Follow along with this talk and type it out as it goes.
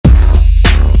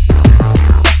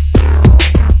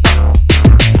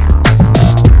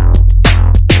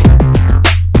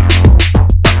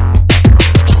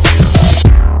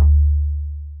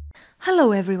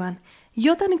everyone,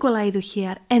 Iota Nicolaidou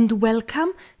here, and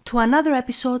welcome to another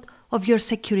episode of your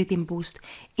Security Boost,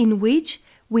 in which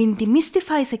we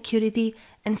demystify security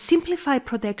and simplify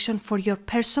protection for your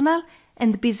personal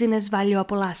and business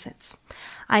valuable assets.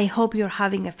 I hope you're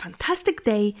having a fantastic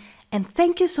day, and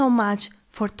thank you so much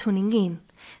for tuning in.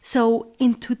 So,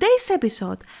 in today's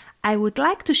episode, I would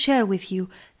like to share with you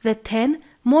the 10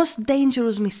 most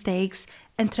dangerous mistakes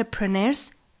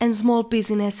entrepreneurs and small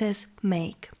businesses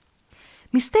make.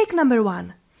 Mistake number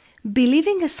 1.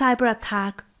 Believing a cyber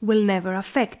attack will never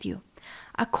affect you.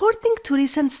 According to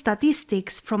recent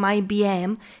statistics from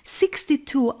IBM,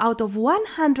 62 out of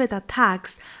 100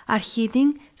 attacks are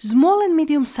hitting small and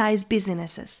medium-sized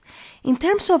businesses. In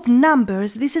terms of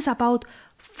numbers, this is about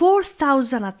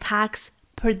 4,000 attacks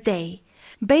per day.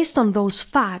 Based on those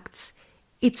facts,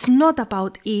 it's not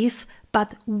about if,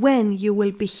 but when you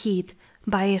will be hit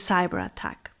by a cyber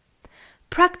attack.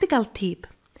 Practical tip.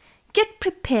 Get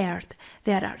prepared.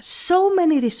 There are so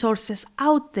many resources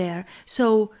out there,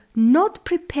 so not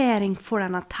preparing for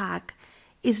an attack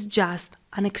is just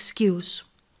an excuse.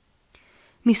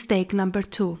 Mistake number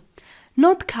 2.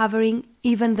 Not covering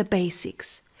even the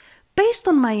basics. Based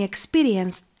on my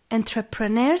experience,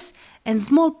 entrepreneurs and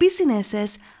small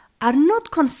businesses are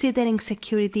not considering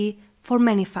security for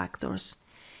many factors.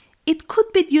 It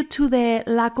could be due to the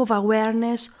lack of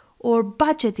awareness or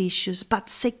budget issues, but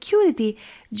security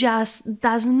just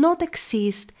does not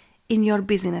exist in your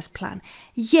business plan.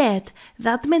 Yet,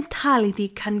 that mentality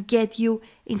can get you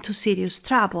into serious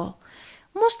trouble.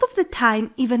 Most of the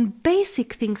time, even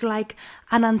basic things like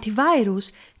an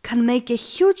antivirus can make a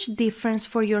huge difference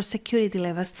for your security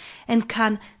levels and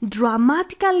can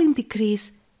dramatically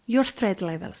decrease your threat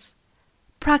levels.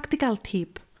 Practical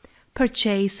tip.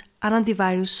 Purchase an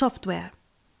antivirus software.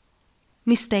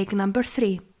 Mistake number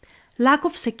 3. Lack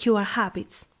of secure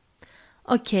habits.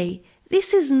 Okay,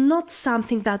 this is not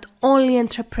something that only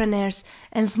entrepreneurs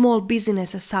and small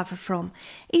businesses suffer from.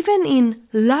 Even in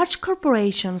large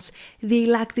corporations, they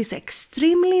lack these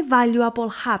extremely valuable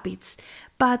habits,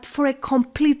 but for a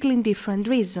completely different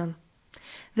reason.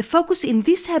 The focus in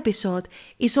this episode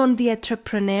is on the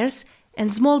entrepreneurs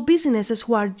and small businesses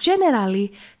who are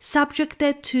generally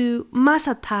subjected to mass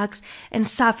attacks and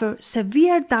suffer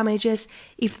severe damages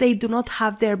if they do not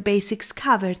have their basics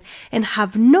covered and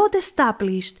have not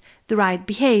established the right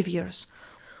behaviors.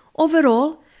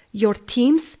 Overall, your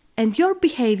teams and your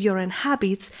behavior and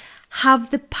habits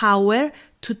have the power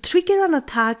to trigger an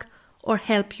attack or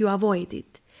help you avoid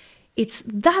it. It's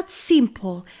that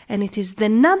simple, and it is the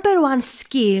number one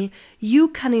skill you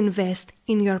can invest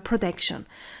in your protection.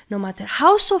 No matter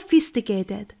how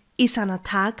sophisticated is an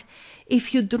attack,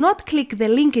 if you do not click the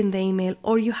link in the email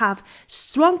or you have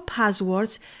strong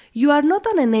passwords, you are not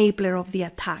an enabler of the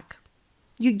attack.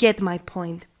 You get my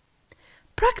point.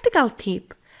 Practical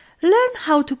tip. Learn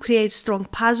how to create strong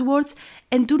passwords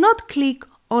and do not click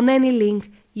on any link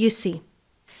you see.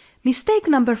 Mistake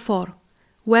number 4.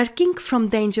 Working from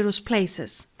dangerous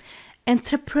places.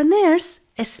 Entrepreneurs,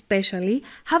 especially,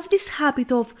 have this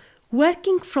habit of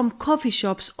working from coffee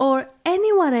shops or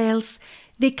anywhere else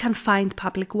they can find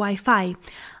public Wi-Fi.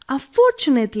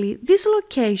 Unfortunately, these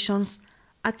locations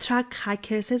attract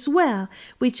hackers as well,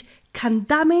 which can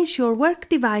damage your work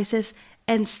devices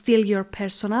and steal your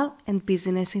personal and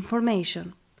business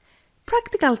information.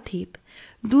 Practical tip.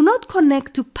 Do not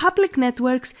connect to public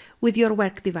networks with your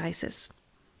work devices.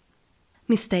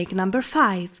 Mistake number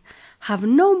 5. Have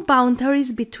no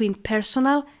boundaries between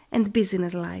personal and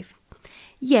business life.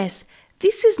 Yes,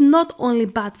 this is not only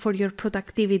bad for your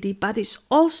productivity, but is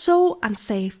also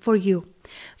unsafe for you.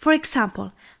 For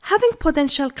example, having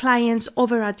potential clients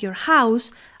over at your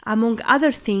house, among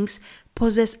other things,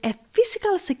 poses a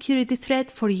physical security threat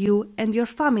for you and your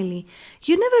family.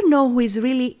 You never know who is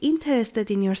really interested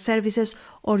in your services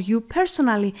or you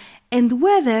personally, and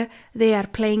whether they are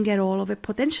playing a role of a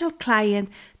potential client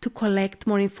to collect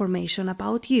more information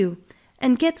about you.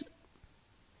 And get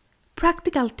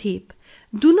practical tip.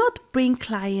 Do not bring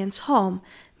clients home.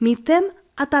 Meet them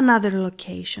at another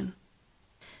location.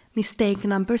 Mistake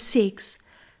number 6.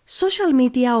 Social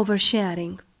media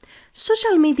oversharing.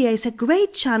 Social media is a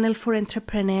great channel for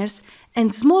entrepreneurs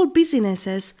and small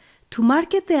businesses to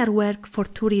market their work for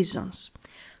 2 reasons.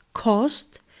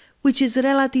 Cost, which is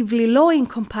relatively low in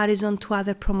comparison to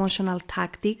other promotional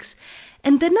tactics,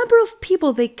 and the number of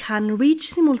people they can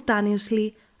reach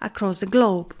simultaneously across the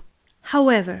globe.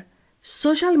 However,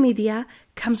 social media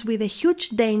comes with a huge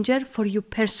danger for you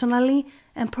personally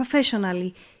and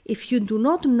professionally if you do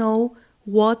not know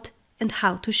what and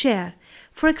how to share.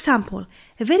 For example,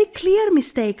 a very clear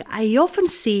mistake I often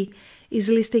see is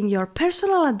listing your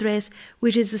personal address,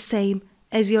 which is the same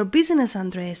as your business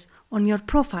address on your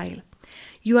profile.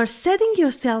 You are setting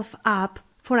yourself up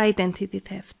for identity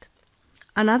theft.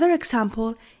 Another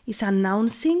example is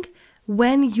announcing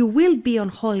when you will be on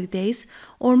holidays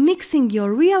or mixing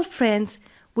your real friends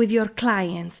with your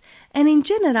clients and in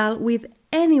general with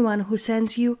anyone who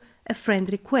sends you a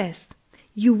friend request.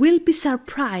 You will be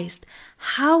surprised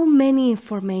how many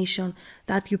information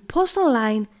that you post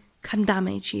online can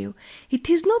damage you. It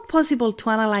is not possible to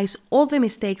analyze all the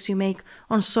mistakes you make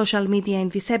on social media in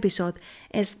this episode,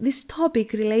 as this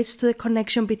topic relates to the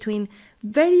connection between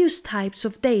various types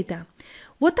of data.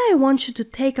 What I want you to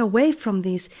take away from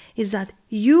this is that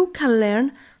you can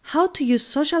learn how to use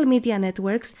social media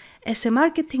networks as a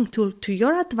marketing tool to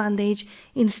your advantage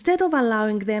instead of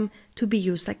allowing them to be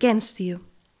used against you.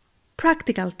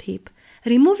 Practical tip: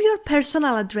 remove your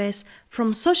personal address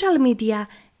from social media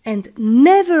and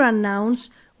never announce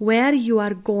where you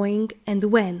are going and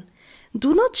when.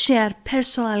 Do not share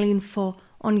personal info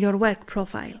on your work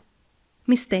profile.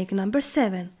 Mistake number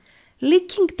 7: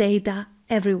 leaking data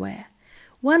everywhere.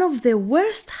 One of the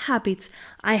worst habits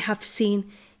I have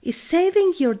seen is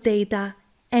saving your data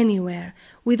anywhere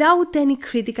without any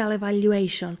critical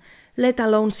evaluation, let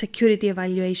alone security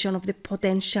evaluation of the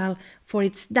potential for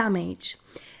its damage.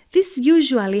 This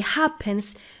usually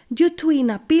happens due to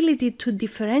inability to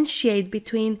differentiate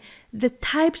between the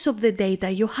types of the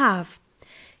data you have.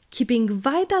 Keeping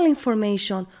vital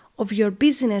information of your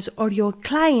business or your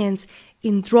clients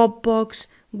in Dropbox,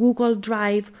 Google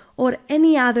Drive, or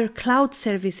any other cloud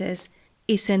services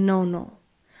is a no-no.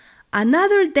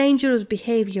 Another dangerous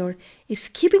behavior is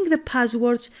keeping the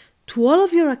passwords to all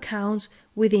of your accounts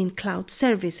within cloud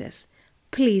services.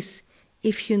 Please,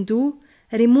 if you do,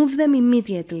 remove them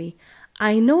immediately.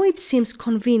 I know it seems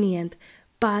convenient,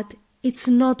 but it's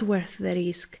not worth the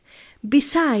risk.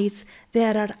 Besides,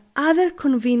 there are other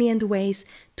convenient ways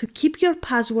to keep your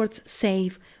passwords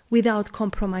safe without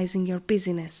compromising your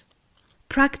business.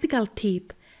 Practical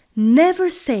tip: never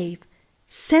save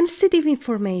sensitive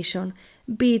information,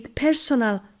 be it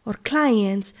personal or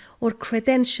clients or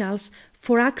credentials,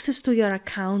 for access to your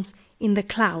accounts in the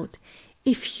cloud.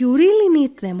 If you really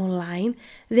need them online,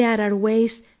 there are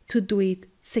ways to do it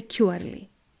securely.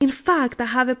 In fact, I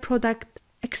have a product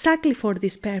exactly for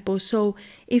this purpose, so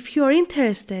if you are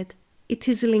interested, it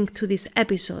is linked to this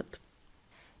episode.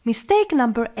 Mistake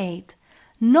number 8: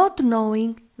 not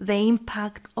knowing the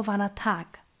impact of an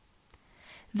attack.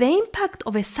 The impact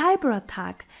of a cyber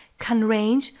attack can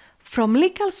range from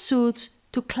legal suits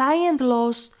to client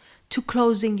loss to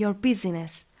closing your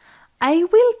business. I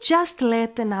will just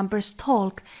let the numbers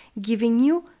talk, giving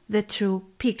you the true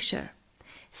picture.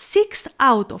 6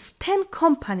 out of 10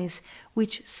 companies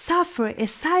which suffer a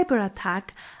cyber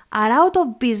attack are out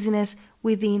of business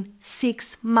within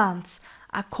 6 months,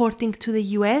 according to the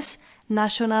US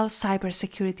National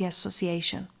Cybersecurity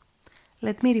Association.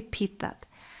 Let me repeat that.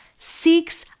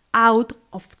 6 out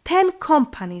of 10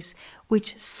 companies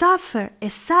which suffer a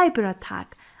cyber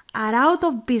attack are out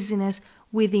of business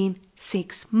within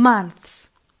 6 months.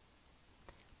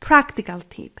 Practical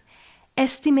tip: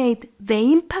 estimate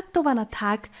the impact of an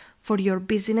attack for your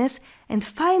business and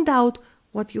find out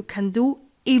what you can do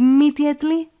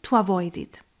immediately to avoid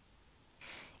it.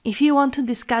 If you want to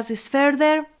discuss this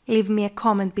further, leave me a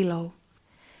comment below.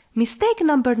 Mistake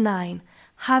number 9: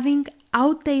 having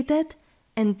outdated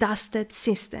and dusted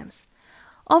systems.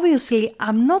 Obviously,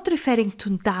 I'm not referring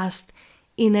to dust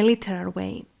in a literal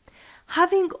way.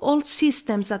 Having old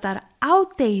systems that are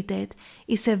outdated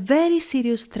is a very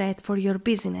serious threat for your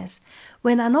business.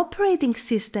 When an operating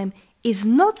system is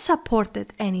not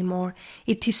supported anymore,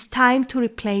 it is time to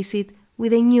replace it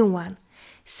with a new one.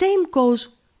 Same goes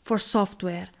for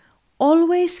software.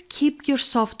 Always keep your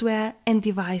software and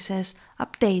devices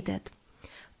updated.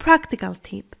 Practical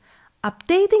tip: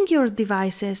 updating your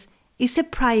devices is a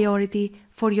priority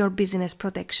for your business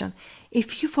protection.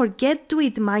 If you forget to do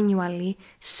it manually,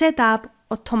 set up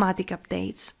automatic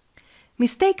updates.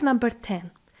 Mistake number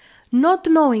 10: not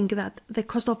knowing that the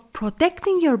cost of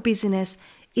protecting your business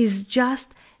is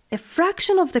just a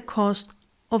fraction of the cost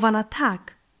of an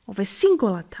attack, of a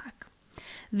single attack.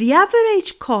 The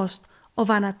average cost of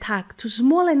an attack to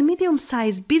small and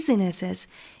medium-sized businesses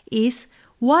is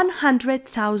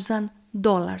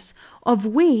 $100,000, of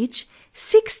which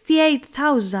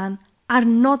 $68,000 are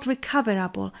not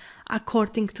recoverable,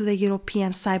 according to the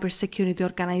European Cybersecurity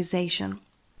Organization.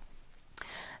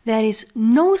 There is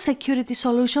no security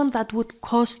solution that would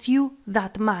cost you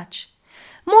that much.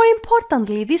 More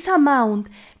importantly, this amount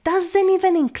doesn't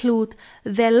even include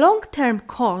the long-term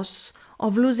costs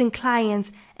of losing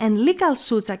clients and legal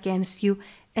suits against you,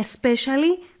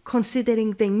 especially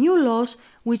considering the new laws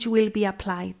which will be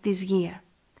applied this year.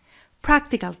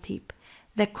 Practical tip: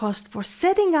 the cost for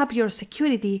setting up your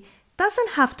security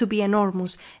doesn't have to be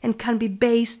enormous and can be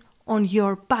based on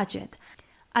your budget.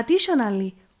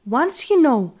 Additionally, once you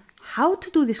know how to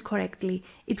do this correctly,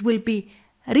 it will be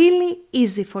really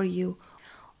easy for you.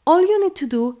 All you need to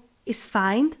do is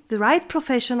find the right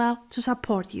professional to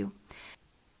support you.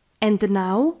 And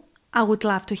now, I would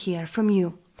love to hear from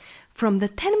you. From the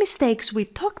 10 mistakes we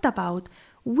talked about,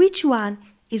 which one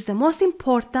is the most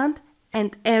important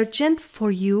and urgent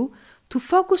for you to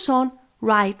focus on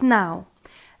right now?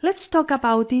 Let's talk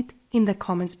about it in the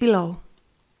comments below.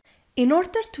 In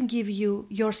order to give you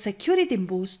your security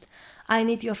boost, I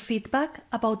need your feedback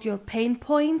about your pain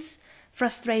points,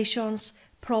 frustrations,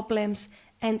 problems,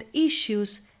 and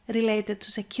issues related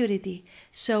to security.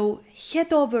 So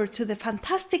head over to the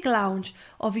fantastic lounge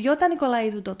of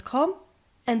iotanikolaidu.com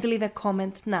and leave a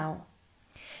comment now.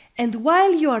 And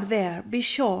while you are there, be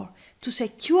sure to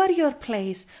secure your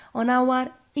place on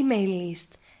our email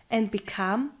list and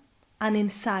become an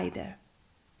insider.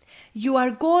 You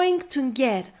are going to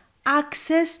get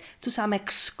access to some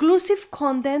exclusive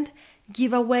content,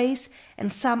 giveaways,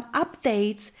 and some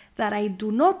updates that I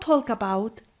do not talk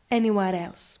about anywhere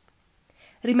else.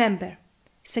 Remember,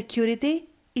 security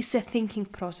is a thinking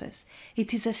process.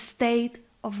 It is a state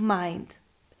of mind.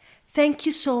 Thank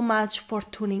you so much for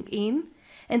tuning in,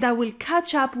 and I will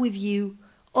catch up with you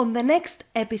on the next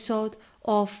episode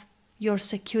of Your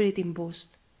Security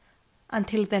Boost.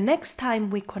 Until the next time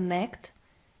we connect,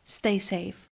 stay safe.